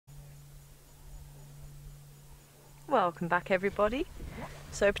Welcome back everybody.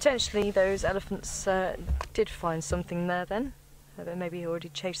 So potentially those elephants did find something there then. Maybe he already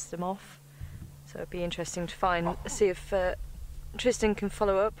chased them off. So it'd be interesting to see if Tristan can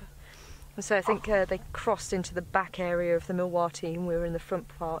follow up. And so I think they crossed into the back area of the Milwati and we were in the front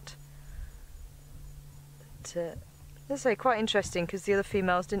part. But, let's say quite interesting because the other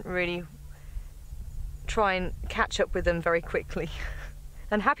females didn't really try and catch up with them very quickly.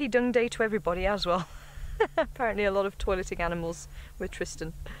 And happy dung day to everybody as well. Apparently a lot of toileting animals with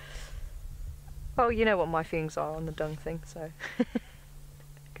Tristan. Well, you know what my feelings are on the dung thing, so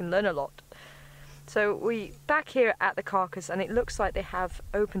can learn a lot. So we back here at the carcass and it looks like they have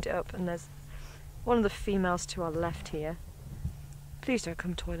opened it up and there's one of the females to our left here. Please don't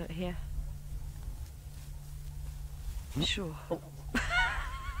come toilet here. Sure.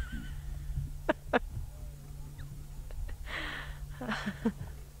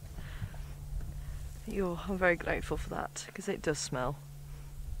 I'm very grateful for that because it does smell.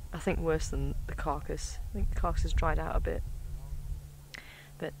 I think worse than the carcass. I think the carcass has dried out a bit.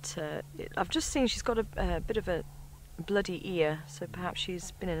 But I've just seen she's got a bit of a bloody ear, so perhaps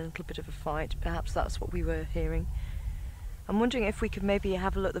she's been in a little bit of a fight. Perhaps that's what we were hearing. I'm wondering if we could maybe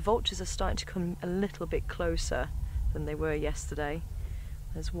have a look. The vultures are starting to come a little bit closer than they were yesterday.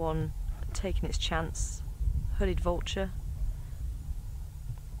 There's one taking its chance, hooded vulture,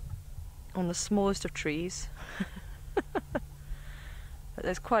 on the smallest of trees. But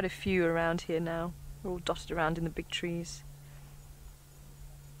there's quite a few around here now. They're all dotted around in the big trees.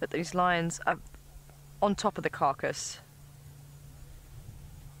 But these lions are on top of the carcass.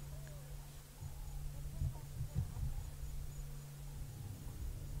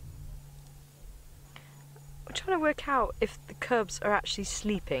 I'm trying to work out if the cubs are actually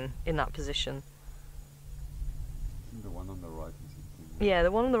sleeping in that position. The one on the right is eating. Yeah,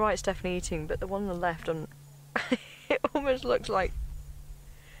 the one on the right is definitely eating, but the one on the left, it almost looks like...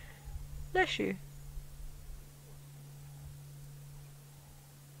 Bless you.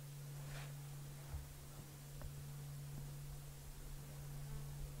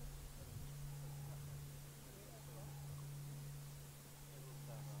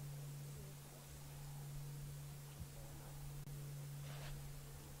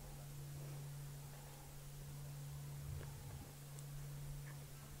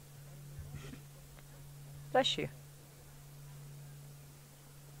 Bless you.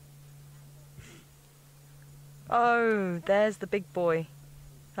 Oh, there's the big boy.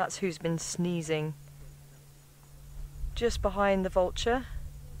 That's who's been sneezing. Just behind the vulture.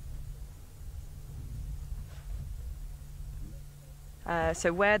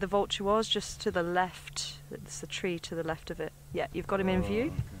 So where the vulture was, just to the left, it's the tree to the left of it. Yeah, you've got him in view.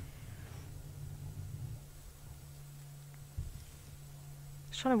 Okay.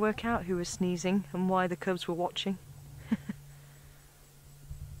 Trying to work out who was sneezing and why the cubs were watching.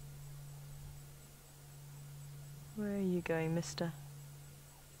 Where are you going, mister?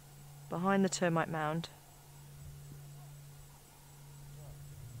 Behind the termite mound.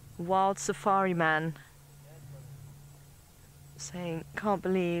 Wild safari man saying, can't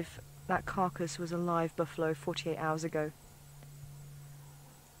believe that carcass was a live buffalo 48 hours ago.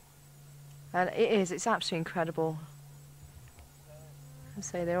 And it's absolutely incredible.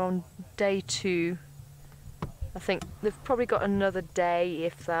 Say they're on day 2. I think they've probably got another day,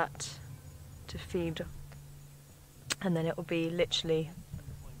 if that, to feed, and then it will be literally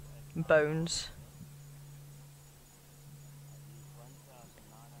bones.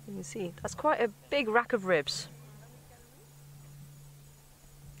 You can see that's quite a big rack of ribs.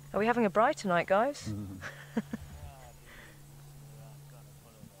 Are we having a braai tonight, guys?